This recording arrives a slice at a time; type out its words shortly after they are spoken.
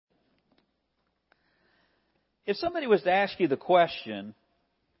If somebody was to ask you the question,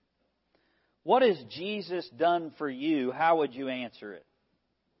 what has Jesus done for you, how would you answer it?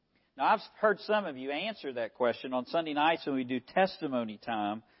 Now, I've heard some of you answer that question on Sunday nights when we do testimony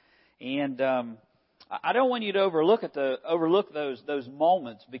time. And I don't want you to overlook those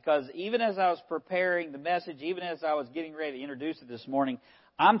moments, because even as I was preparing the message, even as I was getting ready to introduce it this morning,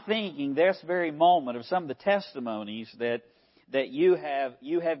 I'm thinking this very moment of some of the testimonies that you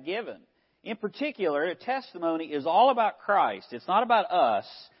have given. In particular, a testimony is all about Christ. It's not about us.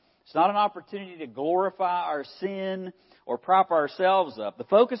 It's not an opportunity to glorify our sin or prop ourselves up. The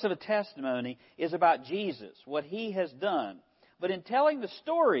focus of a testimony is about Jesus, what He has done. But in telling the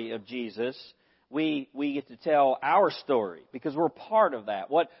story of Jesus, we get to tell our story, because we're part of that.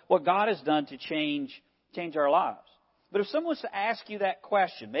 What God has done to change our lives. But if someone was to ask you that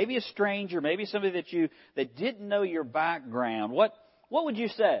question, maybe a stranger, maybe somebody that didn't know your background, what would you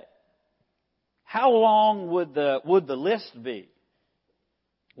say? How long would the list be?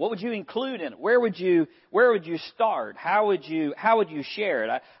 What would you include in it? Where would you start? How would you share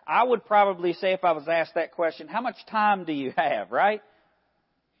it? I would probably say, if I was asked that question, how much time do you have, right?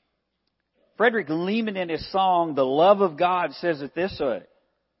 Frederick Lehman, in his song, "The Love of God," says it this way: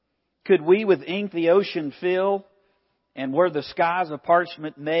 "Could we with ink the ocean fill, and were the skies of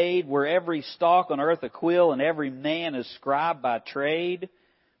parchment made, were every stalk on earth a quill, and every man a scribe by trade,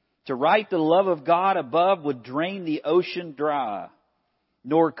 to write the love of God above would drain the ocean dry.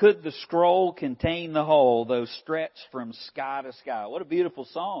 Nor could the scroll contain the whole, though stretched from sky to sky." What a beautiful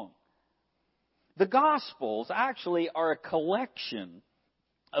song. The Gospels actually are a collection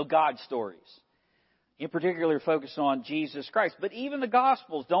of God's stories, in particular focused on Jesus Christ. But even the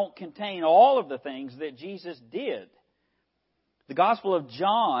Gospels don't contain all of the things that Jesus did. The Gospel of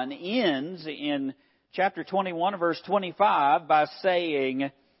John ends in chapter 21, verse 25, by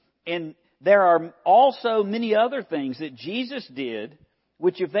saying, "And there are also many other things that Jesus did,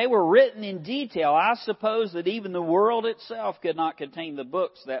 which if they were written in detail, I suppose that even the world itself could not contain the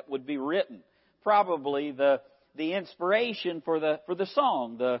books that would be written." Probably the inspiration for the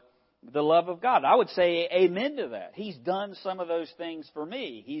song, the love of God. I would say amen to that. He's done some of those things for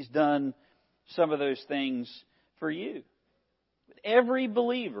me. He's done some of those things for you. But every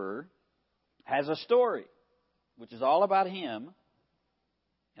believer has a story, which is all about Him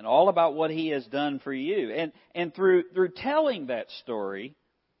and all about what He has done for you. And through telling that story,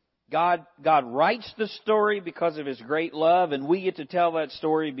 God writes the story because of His great love, and we get to tell that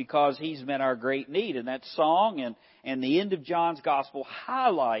story because He's met our great need. And that song and the end of John's Gospel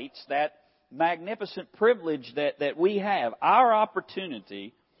highlights that magnificent privilege that we have, our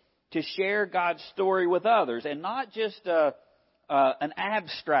opportunity to share God's story with others, and not just an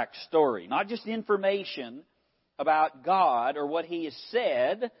abstract story, not just information about God or what He has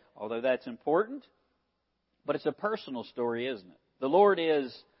said, although that's important, but it's a personal story, isn't it? The Lord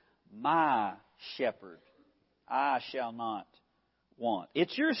is my shepherd. I shall not want.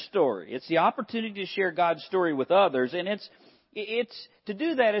 It's your story. It's the opportunity to share God's story with others, and it's to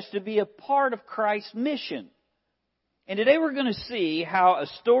do that is to be a part of Christ's mission. And today we're going to see how a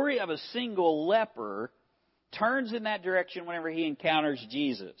story of a single leper turns in that direction whenever he encounters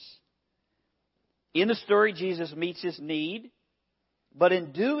Jesus. In the story, Jesus meets his need, but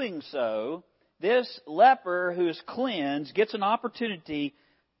in doing so, this leper who is cleansed gets an opportunity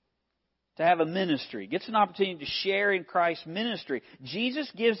to have a ministry, gets an opportunity to share in Christ's ministry.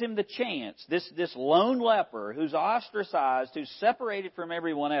 Jesus gives him the chance, this lone leper who's ostracized, who's separated from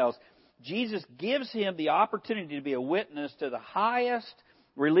everyone else. Jesus gives him the opportunity to be a witness to the highest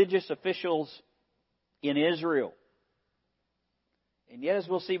religious officials in Israel. And yet, as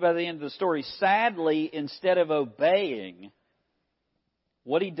we'll see by the end of the story, sadly, instead of obeying,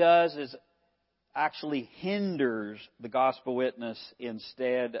 what he does is actually hinders the gospel witness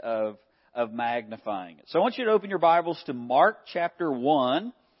instead of magnifying it. So I want you to open your Bibles to Mark chapter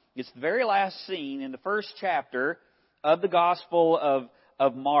 1. It's the very last scene in the first chapter of the Gospel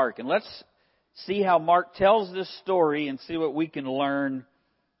of Mark. And let's see how Mark tells this story and see what we can learn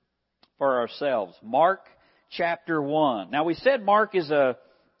for ourselves. Mark chapter 1. Now we said Mark is a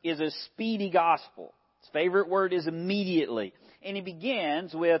speedy gospel. His favorite word is immediately. And he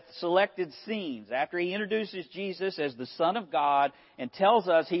begins with selected scenes. After he introduces Jesus as the Son of God and tells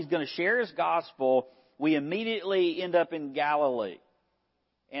us he's going to share his gospel, we immediately end up in Galilee.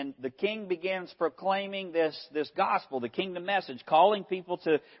 And the king begins proclaiming this gospel, the kingdom message, calling people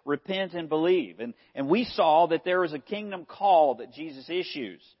to repent and believe. And we saw that there is a kingdom call that Jesus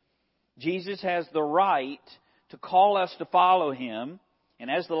issues. Jesus has the right to call us to follow Him, and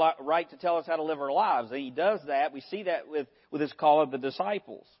has the right to tell us how to live our lives. And He does that. We see that with His call of the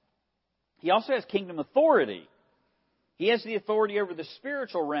disciples. He also has kingdom authority. He has the authority over the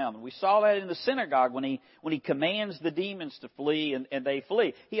spiritual realm. And we saw that in the synagogue when he commands the demons to flee and they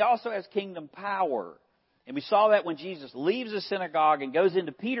flee. He also has kingdom power. And we saw that when Jesus leaves the synagogue and goes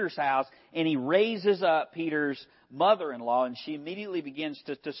into Peter's house and he raises up Peter's mother-in-law and she immediately begins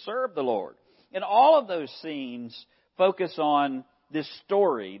to serve the Lord. And all of those scenes focus on this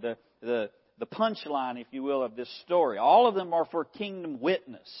story, the punchline, if you will, of this story. All of them are for kingdom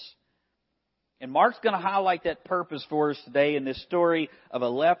witness. And Mark's going to highlight that purpose for us today in this story of a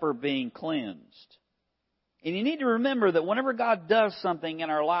leper being cleansed. And you need to remember that whenever God does something in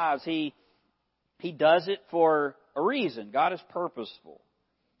our lives, He does it for a reason. God is purposeful.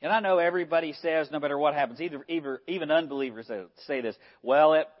 And I know everybody says, no matter what happens, even unbelievers say this,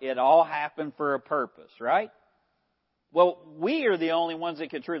 well, it all happened for a purpose, right? Well, we are the only ones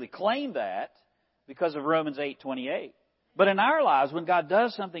that can truly claim that because of Romans 8:28. But in our lives, when God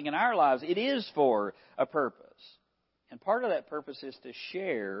does something in our lives, it is for a purpose. And part of that purpose is to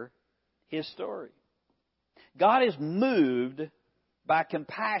share His story. God is moved by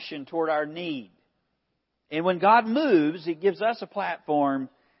compassion toward our need. And when God moves, He gives us a platform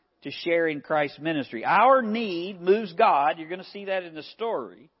to share in Christ's ministry. Our need moves God. You're going to see that in the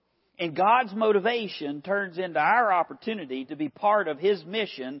story. And God's motivation turns into our opportunity to be part of His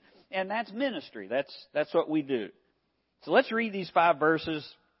mission, and that's ministry. That's what we do. So let's read these 5 verses,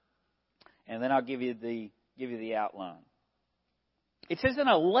 and then I'll give you the outline. It says, "Then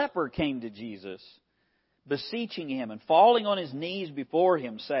a leper came to Jesus, beseeching Him and falling on his knees before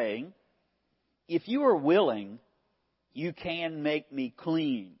Him, saying, 'If you are willing, you can make me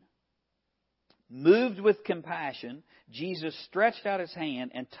clean.' Moved with compassion, Jesus stretched out His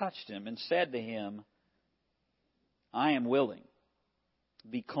hand and touched him and said to him, 'I am willing.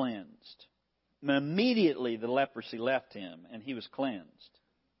 Be cleansed.' And immediately the leprosy left him, and he was cleansed.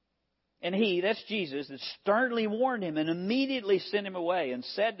 And He," that's Jesus, "sternly warned him and immediately sent him away and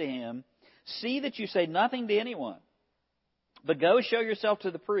said to him, 'See that you say nothing to anyone, but go show yourself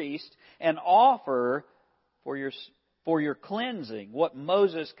to the priest and offer for your cleansing what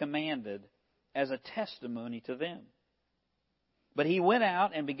Moses commanded as a testimony to them.' But he went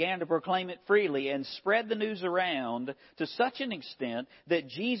out and began to proclaim it freely and spread the news around to such an extent that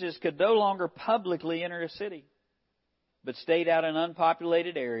Jesus could no longer publicly enter a city, but stayed out in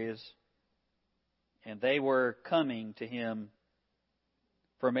unpopulated areas, and they were coming to Him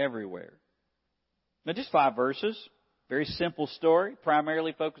from everywhere." Now, just 5 verses. Very simple story.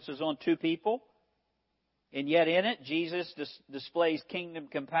 Primarily focuses on 2 people. And yet in it, Jesus displays kingdom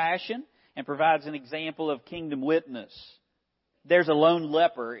compassion and provides an example of kingdom witness. There's a lone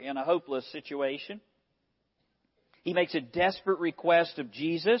leper in a hopeless situation. He makes a desperate request of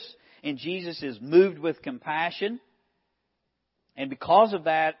Jesus, and Jesus is moved with compassion. And because of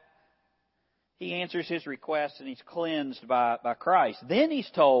that, He answers his request and he's cleansed by Christ. Then he's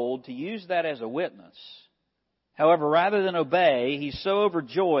told to use that as a witness. However, rather than obey, he's so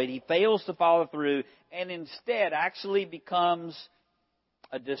overjoyed, he fails to follow through and instead actually becomes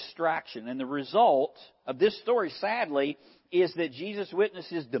a distraction. And the result of this story, sadly, is that Jesus'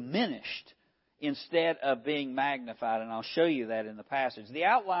 witness is diminished instead of being magnified. And I'll show you that in the passage. The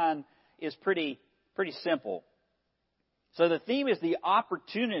outline is pretty simple. So the theme is the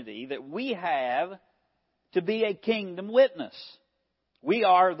opportunity that we have to be a kingdom witness. We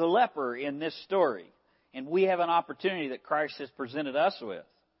are the leper in this story. And we have an opportunity that Christ has presented us with.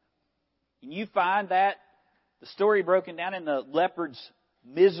 And you find that the story broken down in the leper's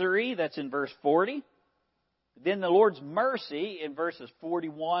misery, that's in verse 40. Then the Lord's mercy in verses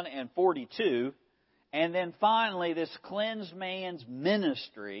 41 and 42. And then finally this cleansed man's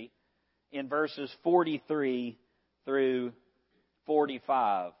ministry in verses 43 through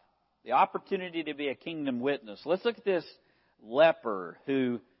 45. The opportunity to be a kingdom witness. Let's look at this leper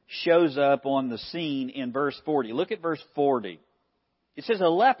who shows up on the scene in verse 40. Look at verse 40. It says, a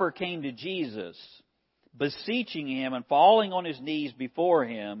leper came to Jesus, beseeching him and falling on his knees before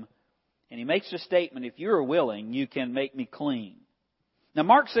him. And he makes a statement, if you are willing, you can make me clean. Now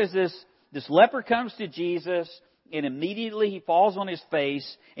Mark says this leper comes to Jesus and immediately he falls on his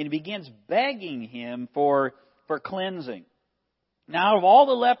face and he begins begging him for cleansing. Now, out of all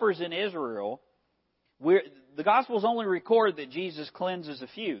the lepers in Israel, the Gospels only record that Jesus cleanses a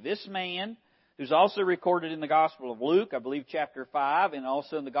few. This man, who's also recorded in the Gospel of Luke, I believe chapter 5, and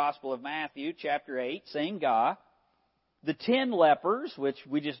also in the Gospel of Matthew, chapter 8, same guy. The 10 lepers, which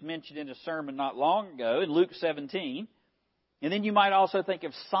we just mentioned in a sermon not long ago, in Luke 17. And then you might also think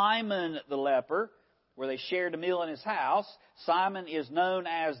of Simon the leper, where they shared a meal in his house. Simon is known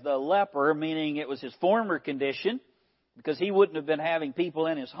as the leper, meaning it was his former condition. because he wouldn't have been having people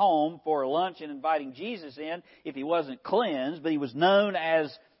in his home for a lunch and inviting Jesus in if he wasn't cleansed, but he was known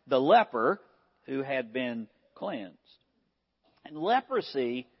as the leper who had been cleansed. And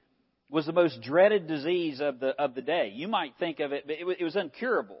leprosy was the most dreaded disease of the day. You might think of it, but it was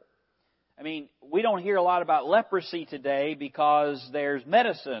incurable. I mean, we don't hear a lot about leprosy today because there's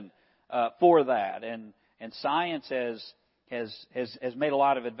medicine for that, and science has made a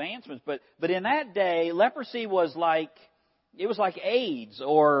lot of advancements. But in that day, leprosy was like AIDS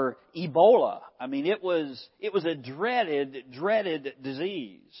or Ebola. I mean, it was a dreaded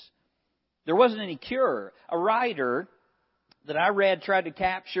disease. There wasn't any cure. A writer that I read tried to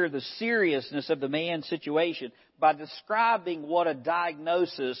capture the seriousness of the man's situation by describing what a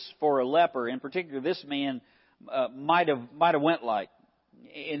diagnosis for a leper, in particular this man, might have went like.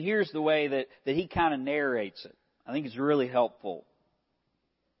 And here's the way that he kind of narrates it. I think it's really helpful.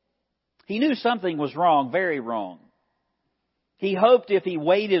 He knew something was wrong, very wrong. He hoped if he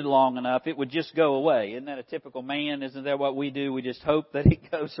waited long enough, it would just go away. Isn't that a typical man? Isn't that what we do? We just hope that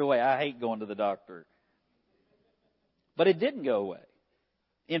it goes away. I hate going to the doctor. But it didn't go away.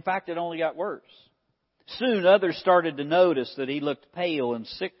 In fact, it only got worse. Soon others started to notice that he looked pale and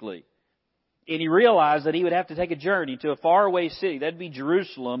sickly. And he realized that he would have to take a journey to a faraway city, that'd be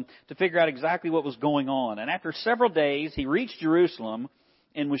Jerusalem, to figure out exactly what was going on. And after several days, he reached Jerusalem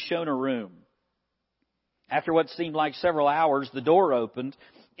and was shown a room. After what seemed like several hours, the door opened,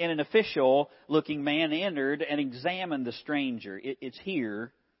 and an official-looking man entered and examined the stranger. It's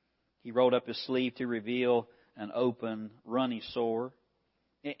here. He rolled up his sleeve to reveal an open, runny sore.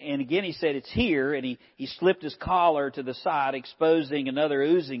 And again he said, it's here, and he slipped his collar to the side, exposing another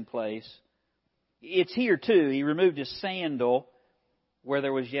oozing place. It's here too. He removed his sandal, where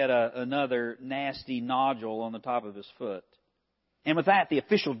there was yet another nasty nodule on the top of his foot. And with that, the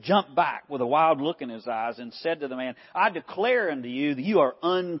official jumped back with a wild look in his eyes and said to the man, I declare unto you that you are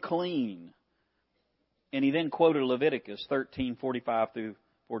unclean. And he then quoted Leviticus 13:45 through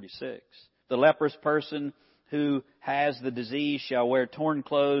 46. The leprous person who has the disease shall wear torn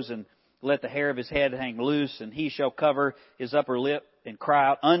clothes and let the hair of his head hang loose, and he shall cover his upper lip and cry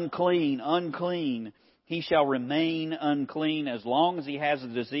out, unclean, unclean. He shall remain unclean as long as he has the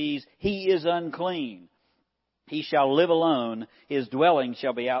disease. He is unclean. He shall live alone. His dwelling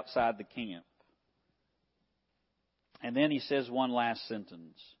shall be outside the camp. And then he says one last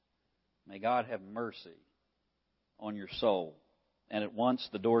sentence. May God have mercy on your soul. And at once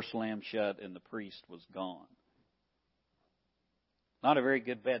the door slammed shut and the priest was gone. Not a very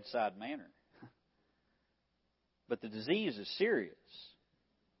good bedside manner. But the disease is serious.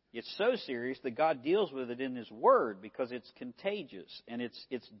 It's so serious that God deals with it in His Word because it's contagious and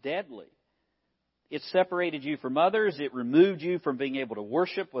it's deadly. It separated you from others. It removed you from being able to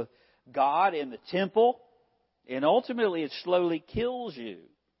worship with God in the temple. And ultimately it slowly kills you.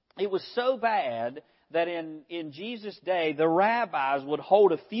 It was so bad that in Jesus' day, the rabbis would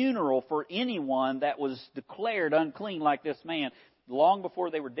hold a funeral for anyone that was declared unclean like this man long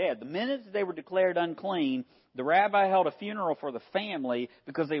before they were dead. The minute they were declared unclean, the rabbi held a funeral for the family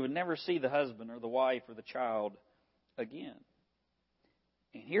because they would never see the husband or the wife or the child again.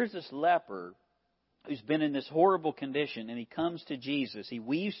 And here's this leper who's been in this horrible condition, and he comes to Jesus. He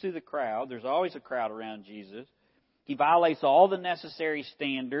weaves through the crowd. There's always a crowd around Jesus. He violates all the necessary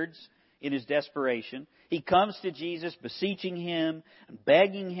standards in his desperation. He comes to Jesus, beseeching Him and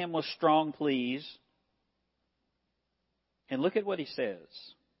begging Him with strong pleas. And look at what he says.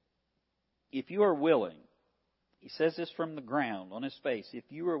 If you are willing, he says this from the ground on his face, if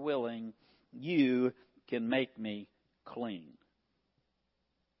you are willing, you can make me clean.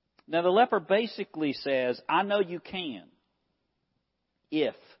 Now the leper basically says, I know you can,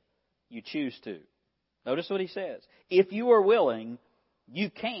 if you choose to. Notice what he says. If you are willing, you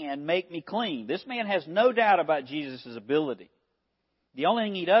can make me clean. This man has no doubt about Jesus' ability. The only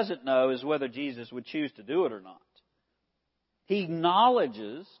thing he doesn't know is whether Jesus would choose to do it or not. He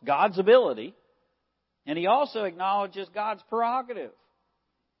acknowledges God's ability, and he also acknowledges God's prerogative.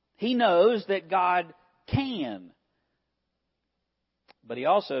 He knows that God can, but he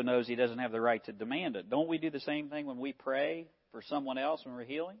also knows he doesn't have the right to demand it. Don't we do the same thing when we pray for someone else when we're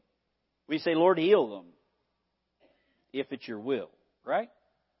healing? We say, Lord, heal them, if it's your will, right?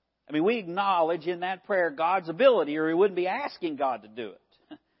 I mean, we acknowledge in that prayer God's ability, or we wouldn't be asking God to do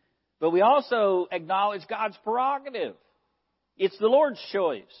it. But we also acknowledge God's prerogative. It's the Lord's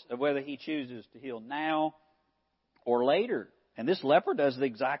choice of whether He chooses to heal now or later. And this leper does the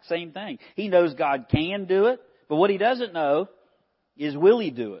exact same thing. He knows God can do it, but what he doesn't know is will He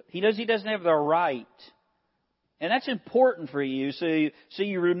do it. He knows he doesn't have the right. And that's important for you, so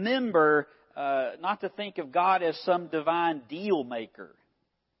you remember not to think of God as some divine deal maker.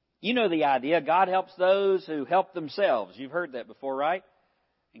 You know the idea. God helps those who help themselves. You've heard that before, right?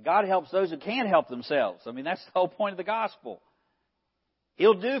 And God helps those who can't help themselves. I mean, that's the whole point of the gospel.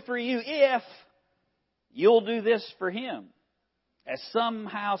 He'll do for you if you'll do this for Him. As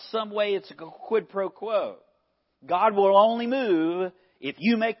somehow, some way, it's a quid pro quo. God will only move if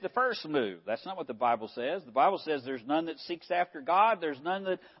you make the first move. That's not what the Bible says. The Bible says there's none that seeks after God. There's none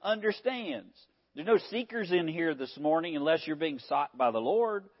that understands. There's no seekers in here this morning unless you're being sought by the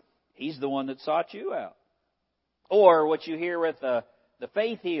Lord. He's the one that sought you out. Or what you hear with the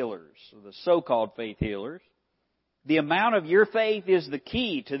faith healers, the so-called faith healers. The amount of your faith is the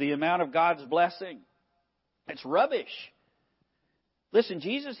key to the amount of God's blessing. It's rubbish. Listen,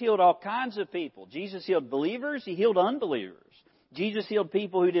 Jesus healed all kinds of people. Jesus healed believers. He healed unbelievers. Jesus healed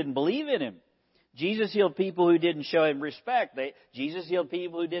people who didn't believe in Him. Jesus healed people who didn't show Him respect. Jesus healed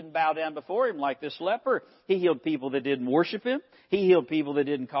people who didn't bow down before Him like this leper. He healed people that didn't worship Him. He healed people that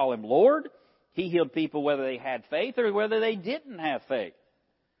didn't call Him Lord. He healed people whether they had faith or whether they didn't have faith.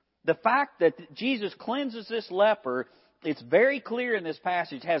 The fact that Jesus cleanses this leper, it's very clear in this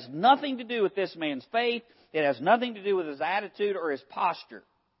passage, has nothing to do with this man's faith. It has nothing to do with his attitude or his posture.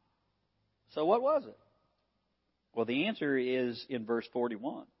 So what was it? Well, the answer is in verse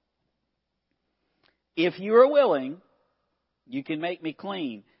 41. If you are willing, you can make me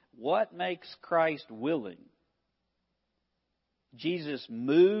clean. What makes Christ willing? Jesus,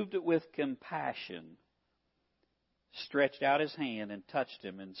 moved with compassion, stretched out His hand and touched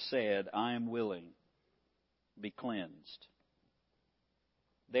him and said, I am willing. Be cleansed.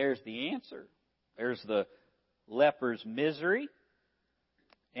 There's the answer. There's the leper's misery.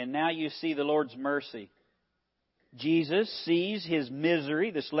 And now you see the Lord's mercy. Jesus sees his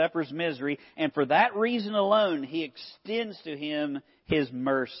misery, this leper's misery, and for that reason alone, He extends to him His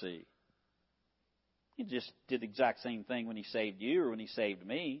mercy. He just did the exact same thing when He saved you or when He saved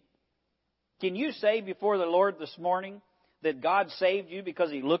me. Can you say before the Lord this morning that God saved you because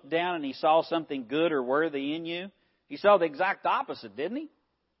He looked down and He saw something good or worthy in you? He saw the exact opposite, didn't He?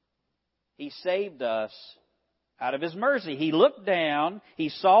 He saved us out of His mercy. He looked down, He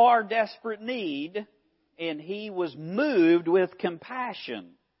saw our desperate need, and He was moved with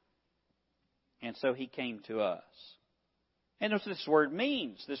compassion. And so He came to us. And that's what this word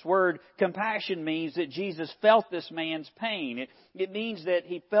means. This word compassion means that Jesus felt this man's pain. It means that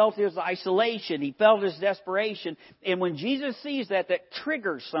He felt his isolation. He felt his desperation. And when Jesus sees that, that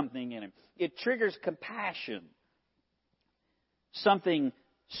triggers something in him. It triggers compassion. Something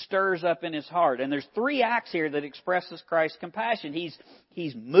stirs up in his heart. And there's three acts here that expresses Christ's compassion.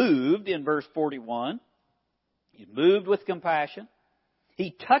 He's moved in verse 41. He's moved with compassion.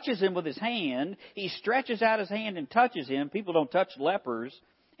 He touches him with His hand. He stretches out His hand and touches him. People don't touch lepers.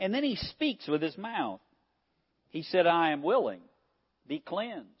 And then He speaks with His mouth. He said, I am willing. Be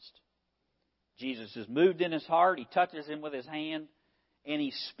cleansed. Jesus is moved in His heart. He touches him with His hand. And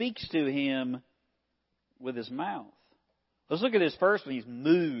He speaks to him with His mouth. Let's look at this first one. He's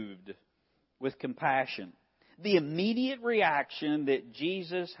moved with compassion. The immediate reaction that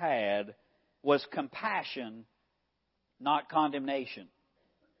Jesus had was compassion, not condemnation.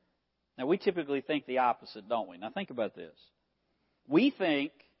 Now, we typically think the opposite, don't we? Now, think about this. We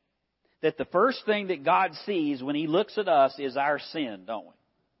think that the first thing that God sees when He looks at us is our sin, don't we?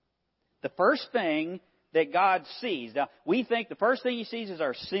 The first thing that God sees. Now, we think the first thing He sees is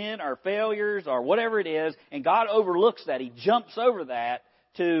our sin, our failures, or whatever it is, and God overlooks that. He jumps over that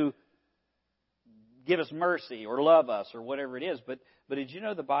to give us mercy or love us or whatever it is. But did you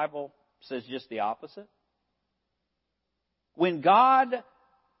know the Bible says just the opposite?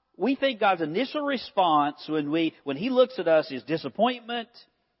 We think God's initial response when He looks at us is disappointment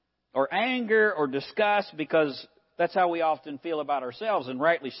or anger or disgust, because that's how we often feel about ourselves, and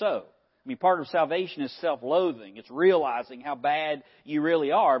rightly so. I mean, part of salvation is self-loathing. It's realizing how bad you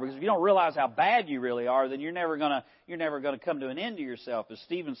really are. Because if you don't realize how bad you really are, then you're never gonna come to an end to yourself, as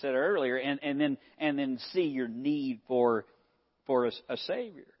Stephen said earlier, and then see your need for a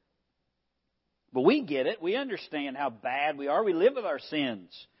Savior. But we get it. We understand how bad we are. We live with our sins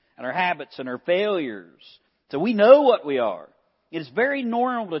and our habits and our failures. So we know what we are. It's very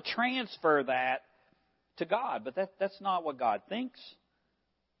normal to transfer that to God. But that's not what God thinks.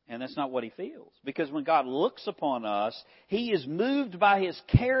 And that's not what He feels. Because when God looks upon us, He is moved by His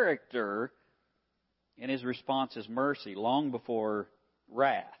character. And His response is mercy long before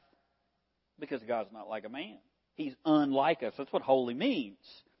wrath. Because God's not like a man. He's unlike us. That's what holy means.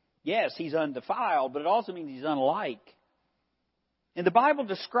 Yes, He's undefiled, but it also means He's unlike. And the Bible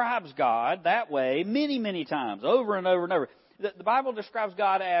describes God that way many, many times, over and over and over. The Bible describes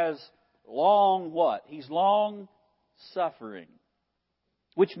God as long what? He's long suffering.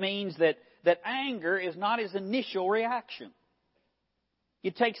 Which means that anger is not his initial reaction.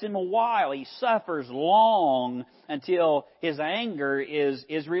 It takes him a while. He suffers long until his anger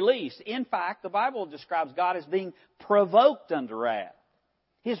is released. In fact, the Bible describes God as being provoked unto wrath.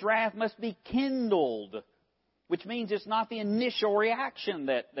 His wrath must be kindled, which means it's not the initial reaction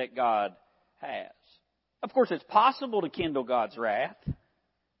that God has. Of course, it's possible to kindle God's wrath,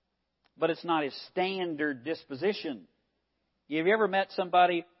 but it's not his standard disposition. Have you ever met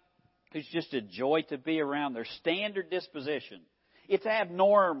somebody who's just a joy to be around? Their standard disposition. It's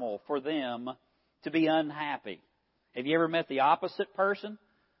abnormal for them to be unhappy. Have you ever met the opposite person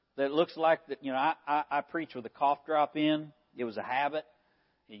that looks like that? You know, I preach with a cough drop in. It was a habit.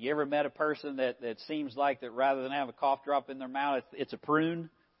 Have you ever met a person that seems like that rather than have a cough drop in their mouth, it's a prune?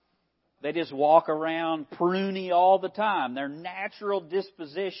 They just walk around pruny all the time. Their natural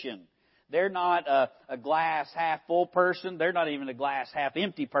disposition. They're not a glass half full person. They're not even a glass half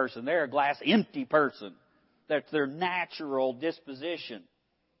empty person. They're a glass empty person. That's their natural disposition.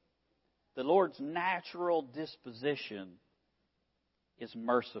 The Lord's natural disposition is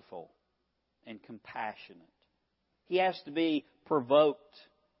merciful and compassionate. He has to be provoked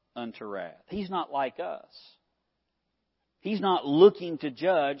unto wrath. He's not like us. He's not looking to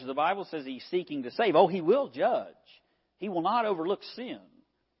judge. The Bible says He's seeking to save. Oh, He will judge. He will not overlook sin.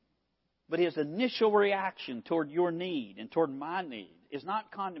 But His initial reaction toward your need and toward my need is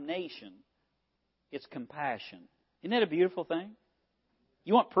not condemnation. It's compassion. Isn't that a beautiful thing?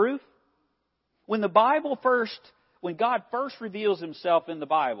 You want proof? When God first reveals Himself in the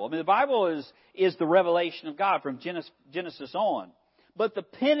Bible, the Bible is the revelation of God from Genesis on. But the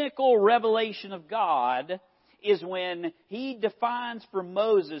pinnacle revelation of God is when He defines for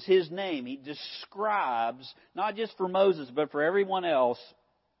Moses His name. He describes, not just for Moses, but for everyone else,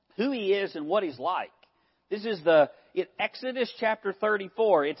 who He is and what He's like. This is Exodus chapter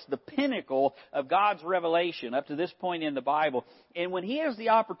 34. It's the pinnacle of God's revelation up to this point in the Bible. And when He has the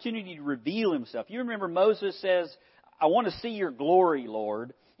opportunity to reveal Himself, you remember Moses says, I want to see your glory,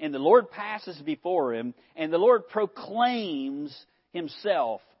 Lord. And the Lord passes before him, and the Lord proclaims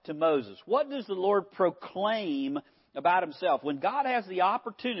Himself to Moses. What does the Lord proclaim about Himself? When God has the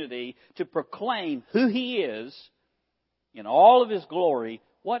opportunity to proclaim who He is in all of His glory,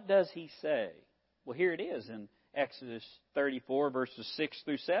 what does He say? Well, here it is in Exodus 34, verses 6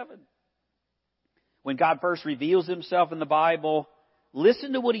 through 7. When God first reveals Himself in the Bible,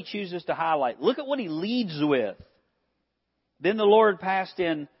 listen to what He chooses to highlight. Look at what He leads with. Then the Lord passed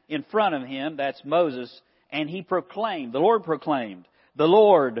in front of him, that's Moses, and He proclaimed, the Lord proclaimed, the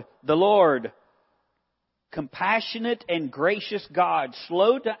Lord, compassionate and gracious God,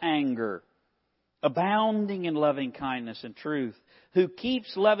 slow to anger, abounding in loving kindness and truth, who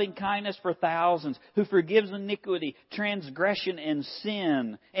keeps loving kindness for thousands, who forgives iniquity, transgression, and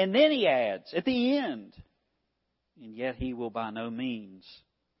sin. And then He adds, at the end, and yet He will by no means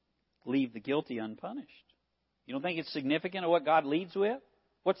leave the guilty unpunished. You don't think it's significant of what God leads with?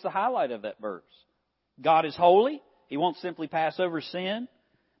 What's the highlight of that verse? God is holy. He won't simply pass over sin,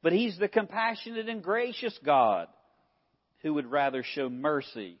 but He's the compassionate and gracious God who would rather show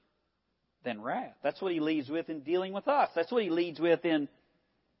mercy than wrath. That's what He leads with in dealing with us. That's what He leads with in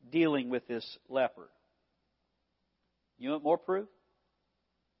dealing with this leper. You want more proof?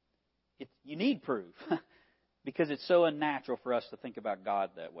 You need proof because it's so unnatural for us to think about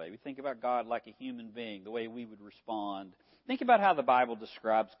God that way. We think about God like a human being, the way we would respond. Think about how the Bible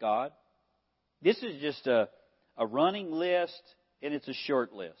describes God. This is just a running list, and it's a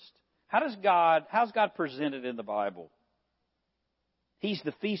short list. How's God presented in the Bible? He's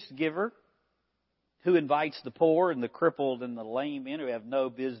the feast giver who invites the poor and the crippled and the lame in who have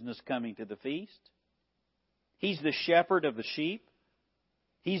no business coming to the feast. He's the shepherd of the sheep.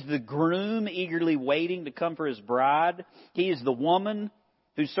 He's the groom eagerly waiting to come for his bride. He is the woman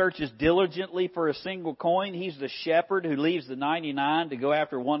who searches diligently for a single coin. He's the shepherd who leaves the 99 to go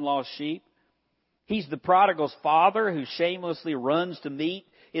after one lost sheep. He's the prodigal's father who shamelessly runs to meet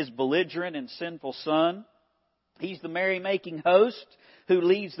his belligerent and sinful son. He's the merry-making host who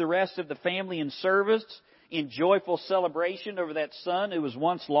leads the rest of the family in service, in joyful celebration over that son who was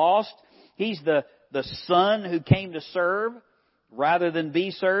once lost. He's the son who came to serve rather than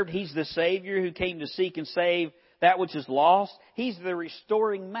be served. He's the Savior who came to seek and save that which is lost. He's the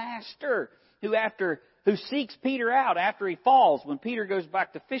restoring master who seeks Peter out after he falls when Peter goes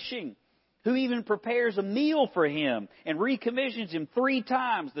back to fishing, who even prepares a meal for him and recommissions him 3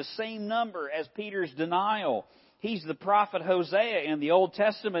 times, the same number as Peter's denial. He's the prophet Hosea in the Old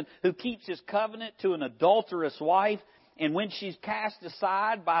Testament who keeps his covenant to an adulterous wife And when she's cast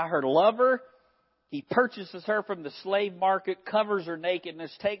aside by her lover, he purchases her from the slave market, covers her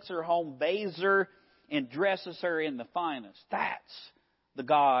nakedness, takes her home, bathes her, and dresses her in the finest. That's the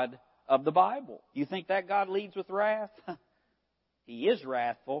God of the Bible. You think that God leads with wrath? He is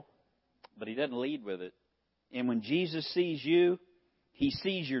wrathful, but He doesn't lead with it. And when Jesus sees you, He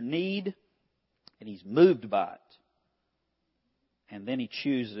sees your need, and He's moved by it. And then He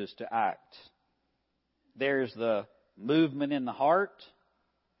chooses to act. There's the movement in the heart,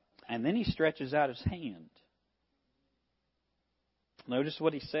 and then He stretches out His hand. Notice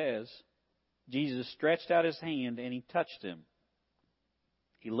what He says. Jesus stretched out His hand and He touched him.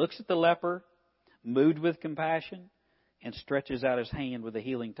 He looks at the leper, moved with compassion, and stretches out His hand with a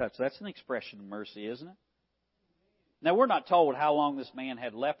healing touch. That's an expression of mercy, isn't it? Now, we're not told how long this man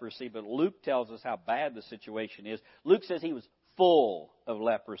had leprosy, but Luke tells us how bad the situation is. Luke says he was full of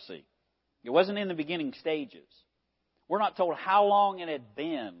leprosy. It wasn't in the beginning stages. We're not told how long it had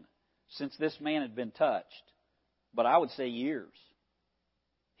been since this man had been touched, but I would say years.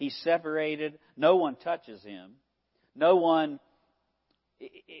 He's separated. No one touches him. No one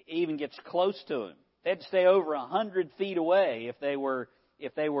even gets close to him. They'd stay over 100 feet away if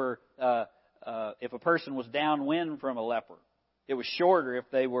a person was downwind from a leper. It was shorter if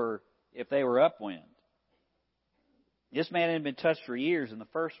they were upwind. This man had been touched for years, and the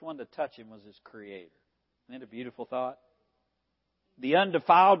first one to touch him was his Creator. Isn't that a beautiful thought? The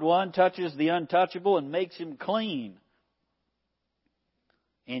undefiled one touches the untouchable and makes him clean.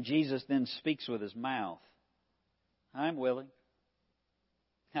 And Jesus then speaks with His mouth. I'm willing.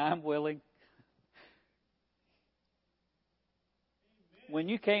 I'm willing. When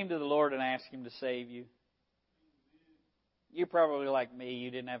you came to the Lord and asked Him to save you, you're probably like me.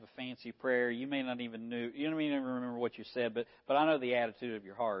 You didn't have a fancy prayer. You may not even remember what you said, but I know the attitude of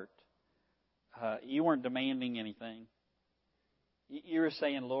your heart. You weren't demanding anything. You were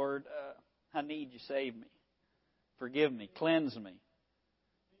saying, Lord, I need You. Save me. Forgive me. Cleanse me.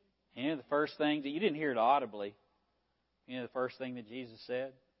 And the first thing, you didn't hear it audibly. The first thing that Jesus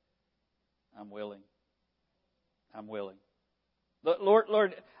said? I'm willing. I'm willing.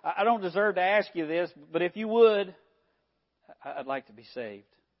 Lord, I don't deserve to ask You this, but if You would, I'd like to be saved.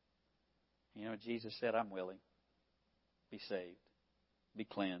 Jesus said, I'm willing. Be saved. Be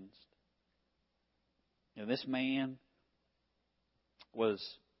cleansed. This man was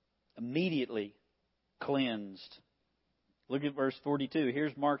immediately cleansed. Look at verse 42.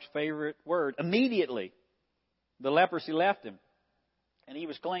 Here's Mark's favorite word. Immediately, the leprosy left him, and he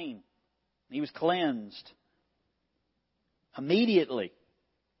was clean. He was cleansed. Immediately.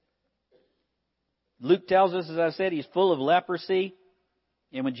 Luke tells us, as I said, he's full of leprosy.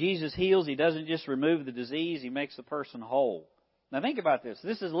 And when Jesus heals, He doesn't just remove the disease, He makes the person whole. Now think about this.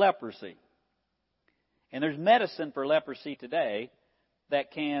 This is leprosy. And there's medicine for leprosy today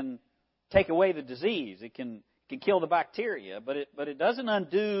that can take away the disease. It can kill the bacteria, but it doesn't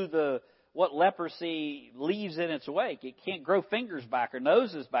undo what leprosy leaves in its wake. It can't grow fingers back or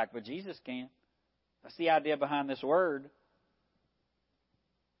noses back, but Jesus can. That's the idea behind this word.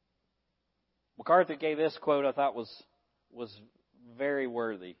 MacArthur gave this quote I thought was very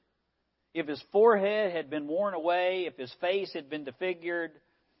worthy. If his forehead had been worn away, if his face had been disfigured,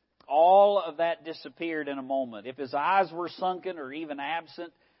 all of that disappeared in a moment. If his eyes were sunken or even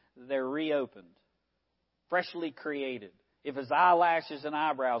absent, they're reopened, freshly created. If his eyelashes and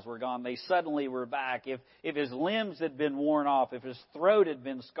eyebrows were gone, they suddenly were back. If his limbs had been worn off, if his throat had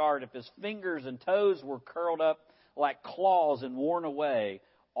been scarred, if his fingers and toes were curled up like claws and worn away,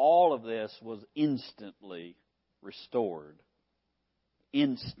 all of this was instantly restored.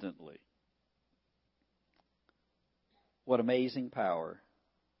 Instantly. What amazing power.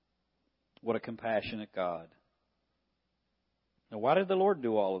 What a compassionate God. Now, why did the Lord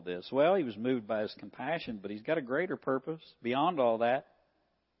do all of this? Well, He was moved by His compassion, but He's got a greater purpose beyond all that.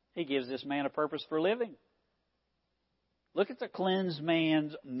 He gives this man a purpose for living. Look at the cleansed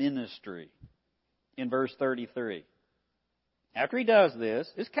man's ministry in verse 33. After he does this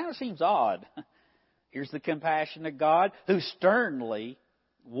kind of seems odd. Here's the compassionate God who sternly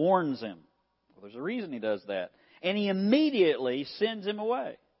warns him. Well, there's a reason He does that. And He immediately sends him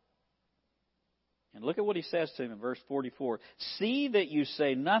away. And look at what He says to him in verse 44. See that you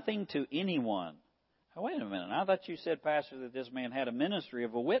say nothing to anyone. Oh, wait a minute. I thought you said, Pastor, that this man had a ministry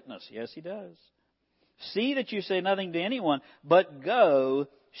of a witness. Yes, he does. See that you say nothing to anyone, but go,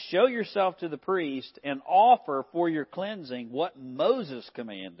 show yourself to the priest, and offer for your cleansing what Moses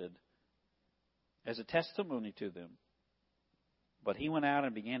commanded as a testimony to them. But he went out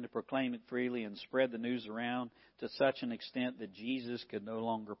and began to proclaim it freely and spread the news around to such an extent that Jesus could no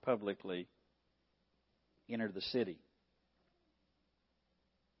longer publicly enter the city.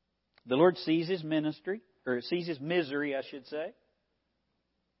 The Lord sees his ministry, or sees his misery, I should say.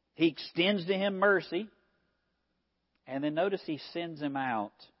 He extends to him mercy. And then notice he sends him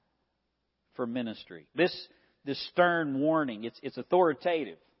out for ministry. This stern warning, it's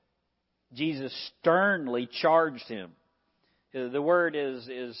authoritative. Jesus sternly charged him. The word is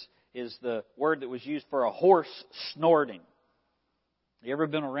the word that was used for a horse snorting. You ever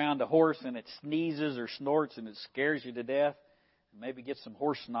been around a horse and it sneezes or snorts and it scares you to death? Maybe get some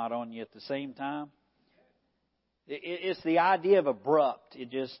horse snot on you at the same time. It's the idea of abrupt.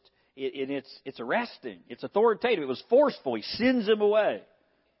 It's arresting. It's authoritative. It was forceful. He sends him away.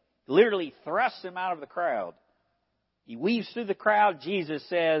 Literally thrusts him out of the crowd. He weaves through the crowd. Jesus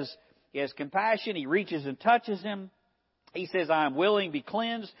says he has compassion. He reaches and touches him. He says, I am willing, be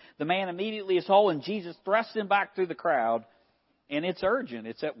cleansed. The man immediately is whole, and Jesus thrusts him back through the crowd. And it's urgent.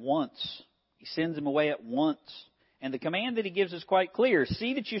 It's at once. He sends him away at once. And the command that he gives is quite clear.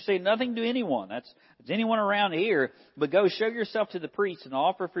 See that you say nothing to anyone. That's anyone around here. But go show yourself to the priest and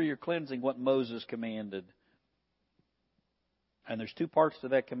offer for your cleansing what Moses commanded. And there's two parts to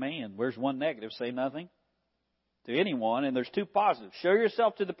that command. Where's one negative? Say nothing to anyone. And there's two positives. Show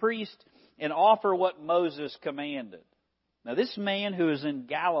yourself to the priest and offer what Moses commanded. Now this man who is in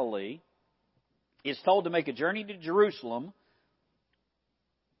Galilee is told to make a journey to Jerusalem,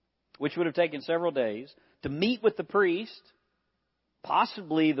 which would have taken several days, to meet with the priest,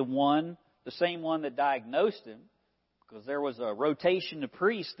 possibly the same one that diagnosed him, because there was a rotation of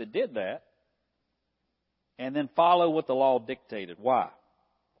priests that did that, and then follow what the law dictated. Why?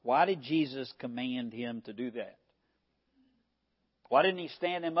 Why did Jesus command him to do that? Why didn't he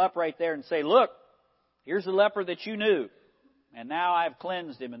stand him up right there and say, look, here's the leper that you knew, and now I've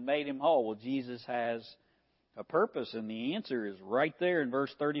cleansed him and made him whole? Well, Jesus has a purpose, and the answer is right there in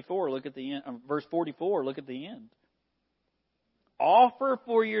verse 34. Look at the end. Verse 44. Look at the end. Offer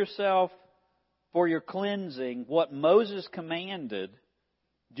for yourself, for your cleansing, what Moses commanded.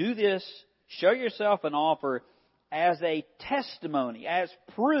 Do this. Show yourself and offer as a testimony, as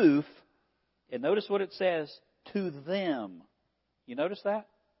proof. And notice what it says, to them. You notice that?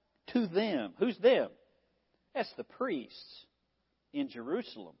 To them. Who's them? That's the priests in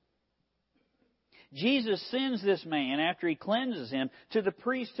Jerusalem. Jesus sends this man, after he cleanses him, to the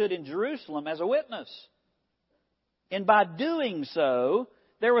priesthood in Jerusalem as a witness. And by doing so,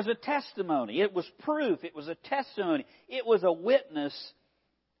 there was a testimony. It was proof. It was a testimony. It was a witness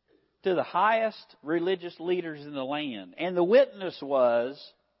to the highest religious leaders in the land. And the witness was,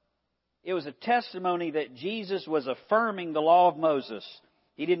 it was a testimony that Jesus was affirming the law of Moses.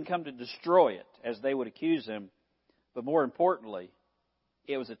 He didn't come to destroy it, as they would accuse him. But more importantly,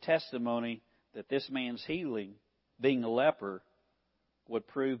 it was a testimony that this man's healing, being a leper, would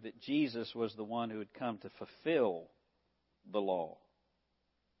prove that Jesus was the one who had come to fulfill the law.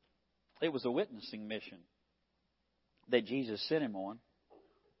 It was a witnessing mission that Jesus sent him on.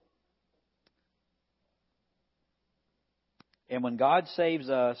 And when God saves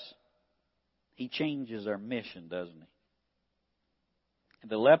us, He changes our mission, doesn't He?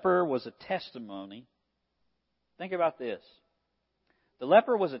 And the leper was a testimony. Think about this. The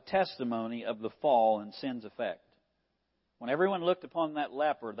leper was a testimony of the fall and sin's effect. When everyone looked upon that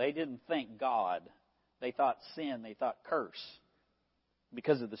leper, they didn't think God. They thought sin. They thought curse.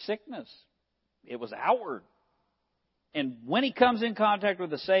 Because of the sickness. It was outward. And when he comes in contact with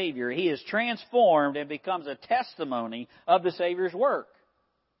the Savior, he is transformed and becomes a testimony of the Savior's work.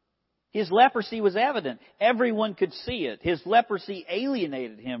 His leprosy was evident. Everyone could see it. His leprosy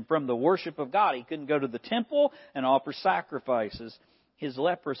alienated him from the worship of God. He couldn't go to the temple and offer sacrifices. His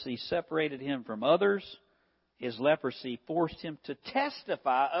leprosy separated him from others. His leprosy forced him to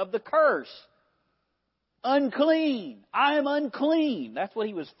testify of the curse. Unclean. I am unclean. That's what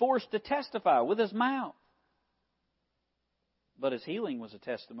he was forced to testify with his mouth. But his healing was a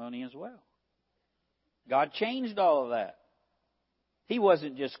testimony as well. God changed all of that. He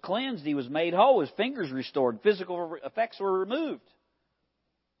wasn't just cleansed, he was made whole. His fingers restored. Physical effects were removed.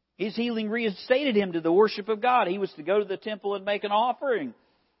 His healing reinstated him to the worship of God. He was to go to the temple and make an offering.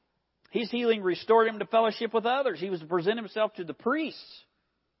 His healing restored him to fellowship with others. He was to present himself to the priests.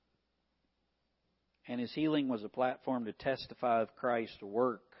 And his healing was a platform to testify of Christ's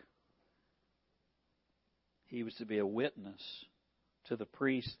work. He was to be a witness to the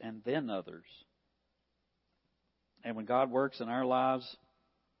priests and then others. And when God works in our lives,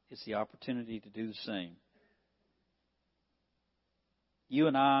 it's the opportunity to do the same. You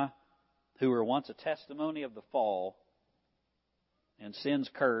and I, who were once a testimony of the fall and sin's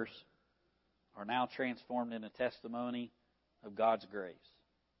curse, are now transformed in a testimony of God's grace.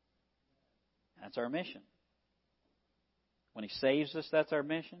 That's our mission. When He saves us, that's our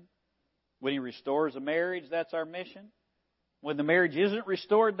mission. When He restores a marriage, that's our mission. When the marriage isn't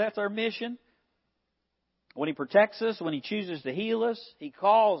restored, that's our mission. When He protects us, when He chooses to heal us, He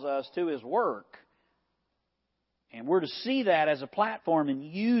calls us to His work. And we're to see that as a platform and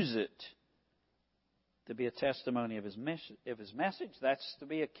use it to be a testimony of His message. That's to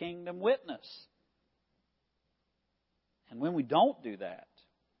be a kingdom witness. And when we don't do that,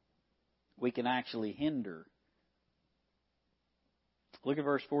 we can actually hinder. Look at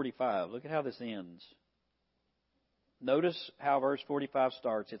verse 45. Look at how this ends. Notice how verse 45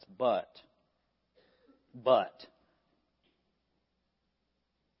 starts. It's but. But.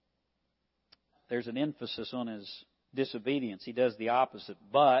 There's an emphasis on his disobedience. He does the opposite.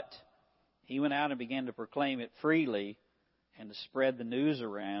 But he went out and began to proclaim it freely and to spread the news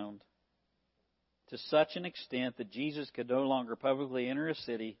around to such an extent that Jesus could no longer publicly enter a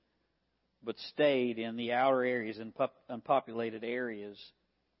city, but stayed in the outer areas and unpopulated areas,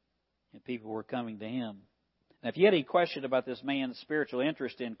 and people were coming to Him. Now, if you had any question about this man's spiritual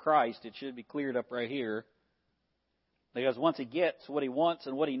interest in Christ, it should be cleared up right here. Because once he gets what he wants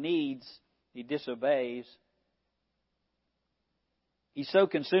and what he needs, he disobeys. He's so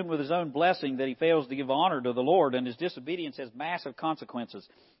consumed with his own blessing that he fails to give honor to the Lord, and his disobedience has massive consequences.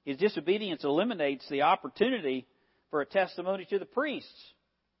 His disobedience eliminates the opportunity for a testimony to the priests.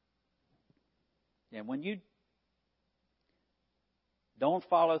 And when you don't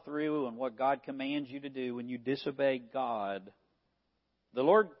follow through on what God commands you to do, when you disobey God, the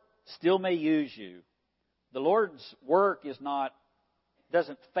Lord still may use you. The Lord's work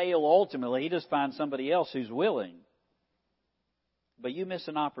doesn't fail ultimately. He just finds somebody else who's willing. But you miss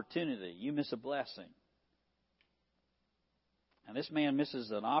an opportunity. You miss a blessing. And this man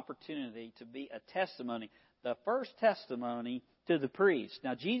misses an opportunity to be a testimony. The first testimony to the priest.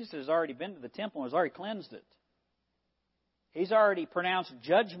 Now, Jesus has already been to the temple and has already cleansed it. He's already pronounced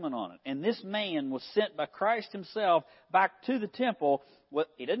judgment on it. And this man was sent by Christ Himself back to the temple.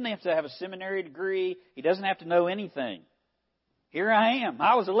 He doesn't have to have a seminary degree. He doesn't have to know anything. Here I am.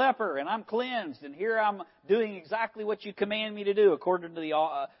 I was a leper, and I'm cleansed, and here I'm doing exactly what you command me to do according to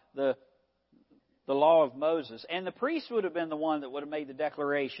the law of Moses. And the priest would have been the one that would have made the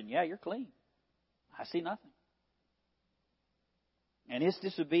declaration, yeah, you're clean. I see nothing. And his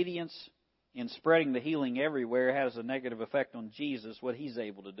disobedience in spreading the healing everywhere has a negative effect on Jesus, what He's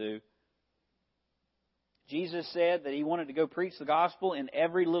able to do. Jesus said that He wanted to go preach the gospel in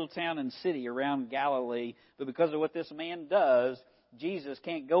every little town and city around Galilee. But because of what this man does, Jesus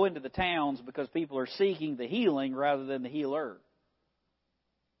can't go into the towns because people are seeking the healing rather than the healer.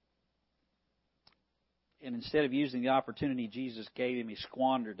 And instead of using the opportunity Jesus gave him, he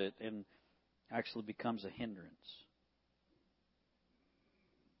squandered it and actually becomes a hindrance.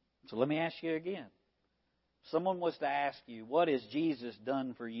 So let me ask you again. If someone was to ask you, what has Jesus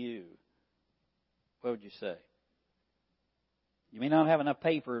done for you? What would you say? You may not have enough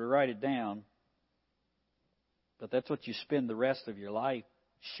paper to write it down, but that's what you spend the rest of your life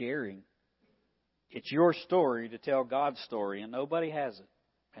sharing. It's your story to tell God's story, and nobody has it,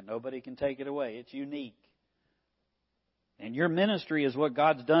 and nobody can take it away. It's unique. And your ministry is what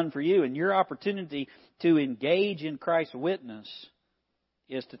God's done for you, and your opportunity to engage in Christ's witness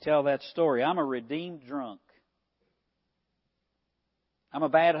is to tell that story. I'm a redeemed drunk. I'm a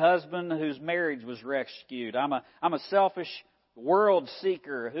bad husband whose marriage was rescued. I'm a selfish world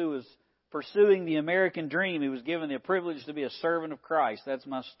seeker who was pursuing the American dream. He was given the privilege to be a servant of Christ. That's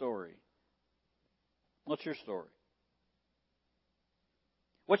my story. What's your story?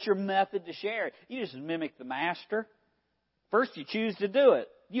 What's your method to share it? You just mimic the Master. First, you choose to do it.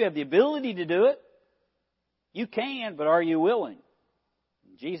 You have the ability to do it. You can, but are you willing?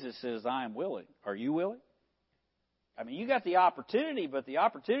 Jesus says, I am willing. Are you willing? I mean, you got the opportunity, but the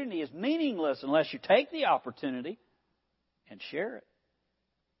opportunity is meaningless unless you take the opportunity and share it.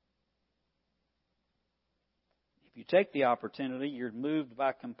 If you take the opportunity, you're moved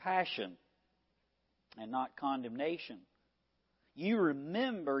by compassion and not condemnation. You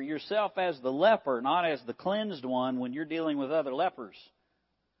remember yourself as the leper, not as the cleansed one when you're dealing with other lepers.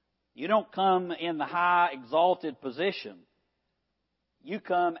 You don't come in the high, exalted position. You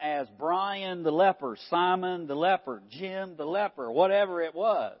come as Brian the leper, Simon the leper, Jim the leper, whatever it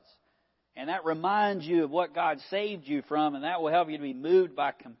was. And that reminds you of what God saved you from, and that will help you to be moved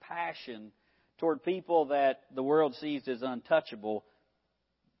by compassion toward people that the world sees as untouchable.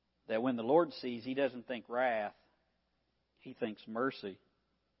 That when the Lord sees, He doesn't think wrath, He thinks mercy.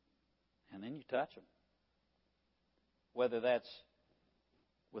 And then you touch them. Whether that's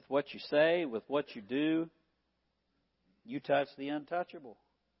with what you say, with what you do, you touch the untouchable.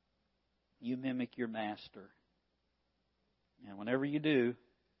 You mimic your Master. And whenever you do,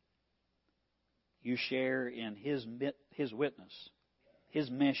 you share in His witness, His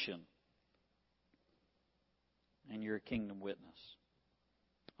mission, and you're a kingdom witness.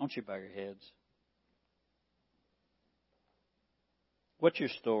 Won't you bow your heads? What's your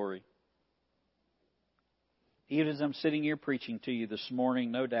story? Even as I'm sitting here preaching to you this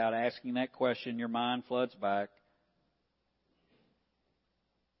morning, no doubt asking that question, your mind floods back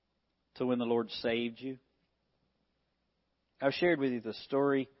to when the Lord saved you. I've shared with you the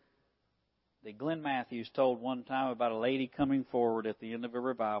story that Glenn Matthews told one time about a lady coming forward at the end of a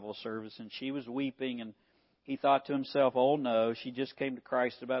revival service, and she was weeping, and he thought to himself, oh no, she just came to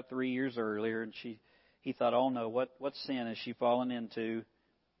Christ about 3 years earlier, and he thought, oh no, what sin has she fallen into?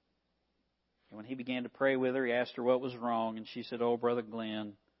 And when he began to pray with her, he asked her what was wrong, and she said, oh, Brother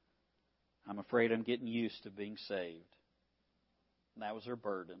Glenn, I'm afraid I'm getting used to being saved. And that was her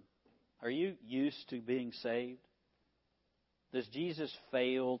burden. Are you used to being saved? Does Jesus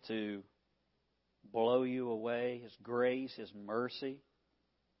fail to blow you away? His grace, His mercy?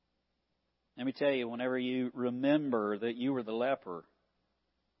 Let me tell you, whenever you remember that you were the leper,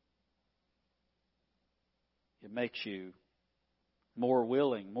 it makes you more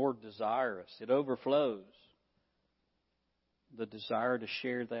willing, more desirous. It overflows the desire to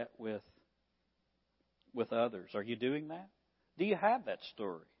share that with others. Are you doing that? Do you have that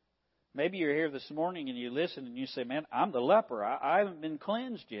story? Maybe you're here this morning and you listen and you say, man, I'm the leper. I haven't been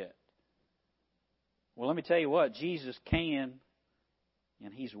cleansed yet. Well, let me tell you what. Jesus can,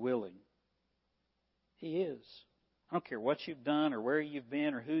 and He's willing. He is. I don't care what you've done or where you've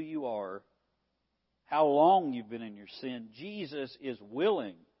been or who you are, how long you've been in your sin. Jesus is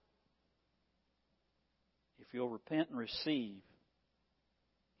willing. If you'll repent and receive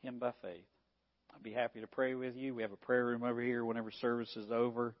Him by faith. I'd be happy to pray with you. We have a prayer room over here whenever service is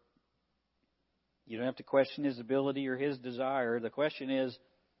over. You don't have to question His ability or His desire. The question is,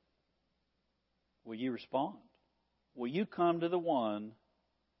 will you respond? Will you come to the one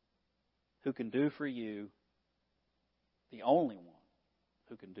who can do for you, the only one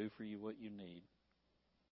who can do for you what you need?